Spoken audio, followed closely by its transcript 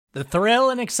The thrill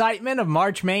and excitement of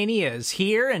March Mania is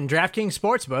here, and DraftKings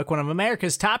Sportsbook, one of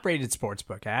America's top-rated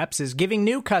sportsbook apps, is giving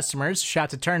new customers a shot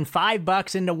to turn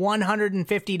 $5 into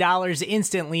 $150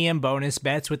 instantly in bonus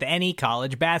bets with any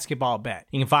college basketball bet.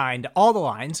 You can find all the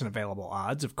lines and available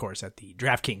odds, of course, at the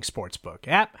DraftKings Sportsbook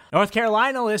app. North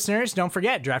Carolina listeners, don't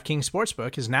forget, DraftKings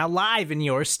Sportsbook is now live in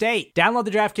your state. Download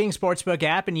the DraftKings Sportsbook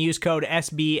app and use code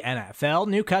SBNFL.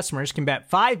 New customers can bet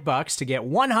 $5 to get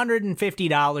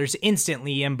 $150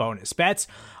 instantly in bonus bets,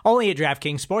 only at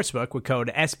DraftKings Sportsbook with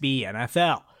code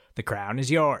SBNFL. The crown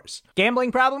is yours.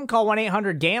 Gambling problem? Call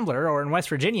 1-800-GAMBLER, or in West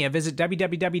Virginia, visit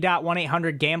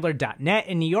www.1800gambler.net.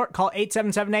 In New York, call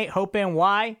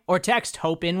 877-8-HOPE-NY or text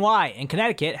HOPE-NY. In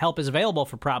Connecticut, help is available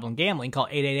for problem gambling. Call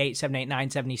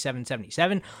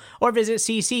 888-789-7777 or visit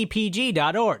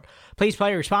ccpg.org. Please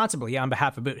play responsibly on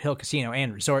behalf of Boot Hill Casino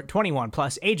and Resort. 21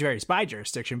 plus, age varies by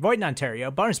jurisdiction. Void in Ontario.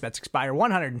 Bonus bets expire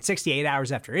 168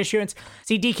 hours after issuance.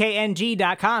 See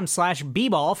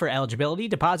dkng.com/bball for eligibility,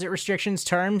 deposit restrictions,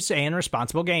 terms, and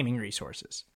responsible gaming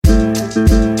resources.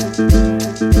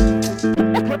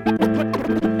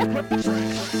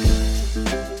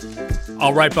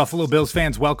 All right, Buffalo Bills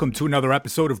fans, welcome to another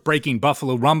episode of Breaking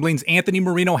Buffalo Rumblings. Anthony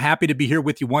Marino, happy to be here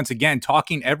with you once again,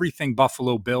 talking everything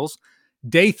Buffalo Bills.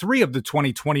 Day 3 of the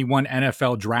 2021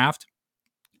 NFL Draft.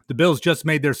 The Bills just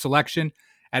made their selection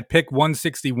at pick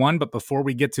 161, but before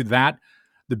we get to that,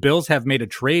 the Bills have made a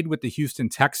trade with the Houston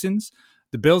Texans.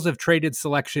 The Bills have traded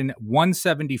selection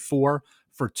 174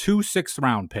 for 2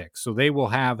 sixth-round picks, so they will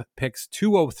have picks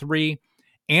 203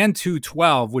 and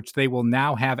 212, which they will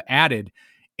now have added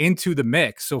into the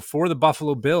mix. So for the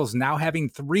Buffalo Bills, now having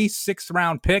 3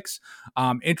 sixth-round picks,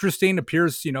 interesting,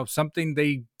 appears, something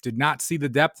they did not see the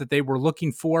depth that they were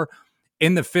looking for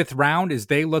in the 5th round as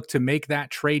they look to make that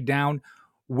trade down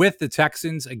with the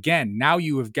Texans. Again, now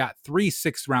you have got 3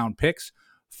 sixth-round picks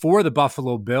for the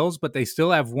Buffalo Bills, but they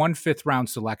still have 1 5th-round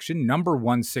selection, number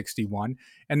 161,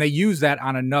 and they use that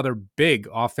on another big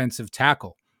offensive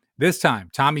tackle. This time,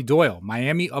 Tommy Doyle,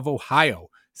 Miami of Ohio,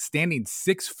 standing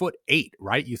 6'8",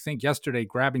 right? You think yesterday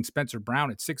grabbing Spencer Brown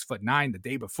at 6'9", the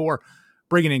day before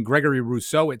bringing in Gregory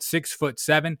Rousseau at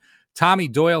 6'7". Tommy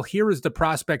Doyle, here is the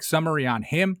prospect summary on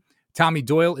him. Tommy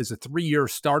Doyle is a 3-year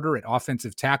starter at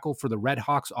offensive tackle for the Red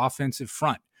Hawks offensive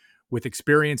front. With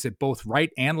experience at both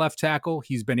right and left tackle,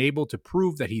 he's been able to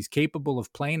prove that he's capable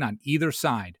of playing on either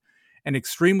side. An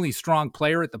extremely strong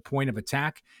player at the point of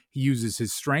attack, he uses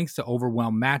his strength to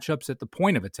overwhelm matchups at the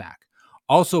point of attack.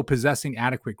 Also possessing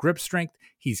adequate grip strength,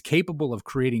 he's capable of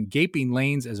creating gaping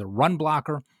lanes as a run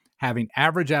blocker. Having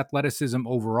average athleticism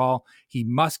overall, he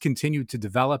must continue to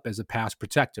develop as a pass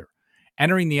protector.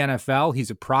 Entering the NFL, he's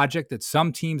a project that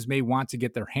some teams may want to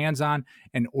get their hands on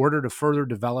in order to further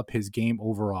develop his game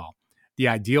overall. The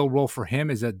ideal role for him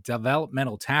is a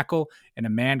developmental tackle in a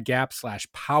man gap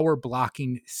 / power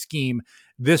blocking scheme.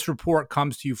 This report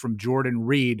comes to you from Jordan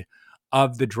Reed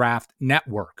of the Draft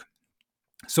Network.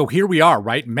 So here we are,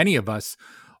 right? Many of us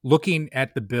looking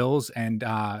at the Bills and,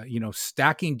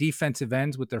 stacking defensive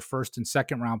ends with their 1st and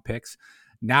 2nd round picks,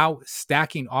 now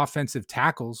stacking offensive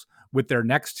tackles with their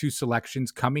next 2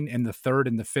 selections coming in the 3rd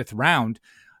and the 5th round.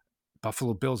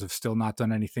 Buffalo Bills have still not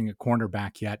done anything at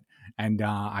cornerback yet. And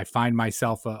I find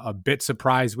myself a bit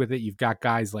surprised with it. You've got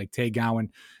guys like Tay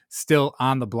Gowan still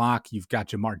on the block. You've got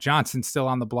Jamar Johnson still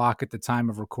on the block at the time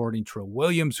of recording. Trill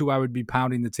Williams, who I would be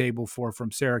pounding the table for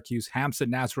from Syracuse. Hamza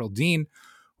Nasruddin,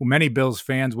 who many Bills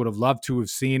fans would have loved to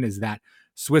have seen as that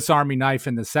Swiss Army knife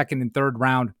in the 2nd and 3rd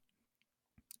round.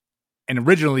 And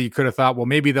originally you could have thought, well,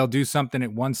 maybe they'll do something at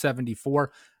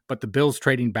 174, but the Bills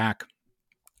trading back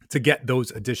to get those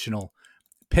additional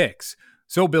picks.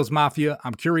 So Bills Mafia,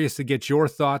 I'm curious to get your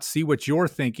thoughts, see what you're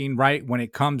thinking, right, when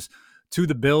it comes to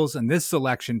the Bills and this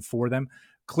selection for them.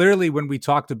 Clearly, when we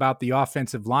talked about the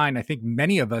offensive line, I think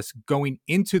many of us going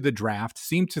into the draft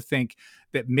seemed to think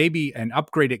that maybe an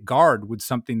upgrade at guard was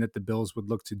something that the Bills would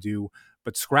look to do.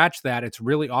 But scratch that, it's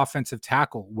really offensive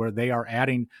tackle where they are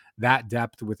adding that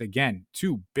depth with, again,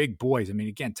 2 big boys. I mean,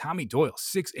 again, Tommy Doyle,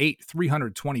 6'8",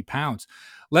 320 pounds.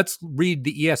 Let's read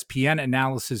the ESPN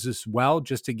analysis as well,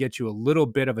 just to get you a little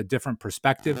bit of a different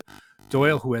perspective.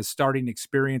 Doyle, who has starting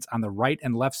experience on the right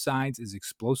and left sides, is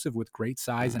explosive with great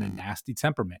size and a nasty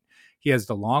temperament. He has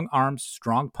the long arms,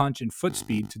 strong punch, and foot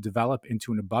speed to develop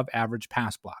into an above-average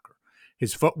pass blocker.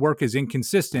 His footwork is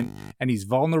inconsistent, and he's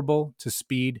vulnerable to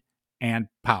speed and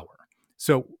power.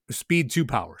 So speed to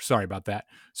power. Sorry about that.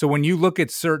 So when you look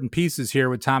at certain pieces here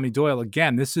with Tommy Doyle,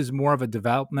 again, this is more of a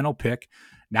developmental pick.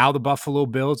 Now the Buffalo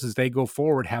Bills, as they go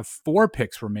forward, have 4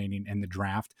 picks remaining in the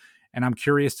draft, and I'm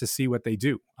curious to see what they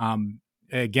do.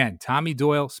 again, Tommy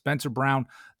Doyle, Spencer Brown,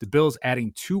 the Bills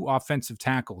adding 2 offensive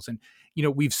tackles. And,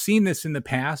 we've seen this in the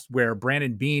past where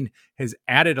Brandon Beane has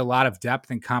added a lot of depth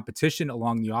and competition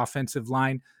along the offensive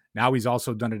line. Now he's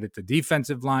also done it at the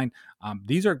defensive line.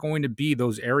 These are going to be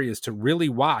those areas to really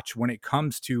watch when it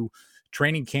comes to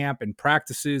training camp and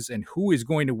practices, and who is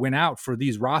going to win out for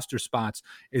these roster spots.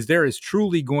 Is there is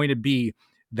truly going to be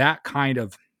that kind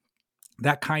of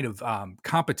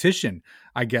competition,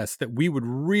 I guess, that we would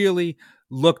really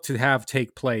look to have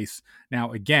take place.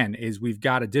 Now, again, is we've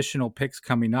got additional picks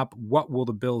coming up. What will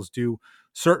the Bills do?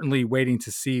 Certainly waiting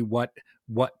to see what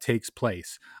takes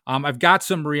place. I've got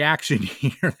some reaction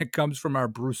here that comes from our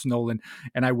Bruce Nolan,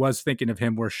 and I was thinking of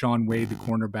him where Shaun Wade, the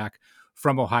cornerback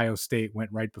from Ohio State,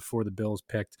 went right before the Bills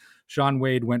picked. Shaun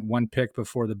Wade went 1 pick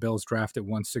before the Bills draft at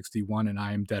 161, and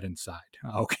I am dead inside.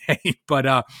 Okay,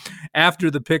 but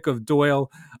after the pick of Doyle,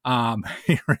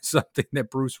 here is something that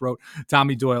Bruce wrote.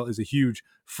 Tommy Doyle is a huge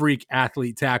freak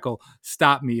athlete tackle.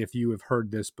 Stop me if you have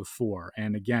heard this before.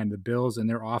 And again, the Bills and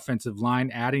their offensive line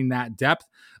adding that depth.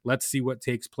 Let's see what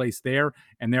takes place there.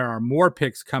 And there are more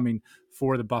picks coming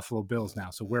for the Buffalo Bills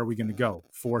now. So where are we going to go?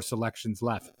 4 selections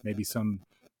left. Maybe some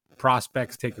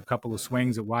prospects take a couple of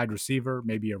swings at wide receiver,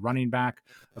 maybe a running back.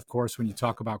 Of course, when you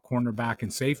talk about cornerback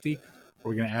and safety,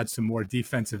 we're going to add some more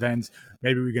defensive ends.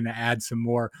 Maybe we're going to add some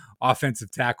more offensive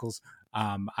tackles.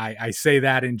 I say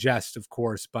that in jest, of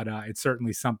course, but it's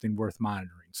certainly something worth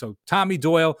monitoring. So Tommy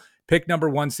Doyle, pick number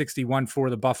 161 for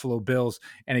the Buffalo Bills.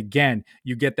 And again,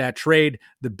 you get that trade.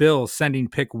 The Bills sending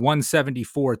pick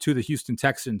 174 to the Houston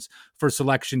Texans for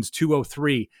selections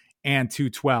 203 and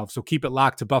 212. So keep it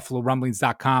locked to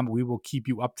BuffaloRumblings.com. We will keep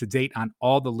you up to date on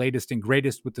all the latest and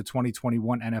greatest with the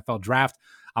 2021 NFL Draft.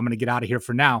 I'm going to get out of here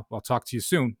for now. I'll talk to you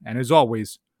soon. And as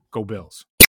always, go Bills.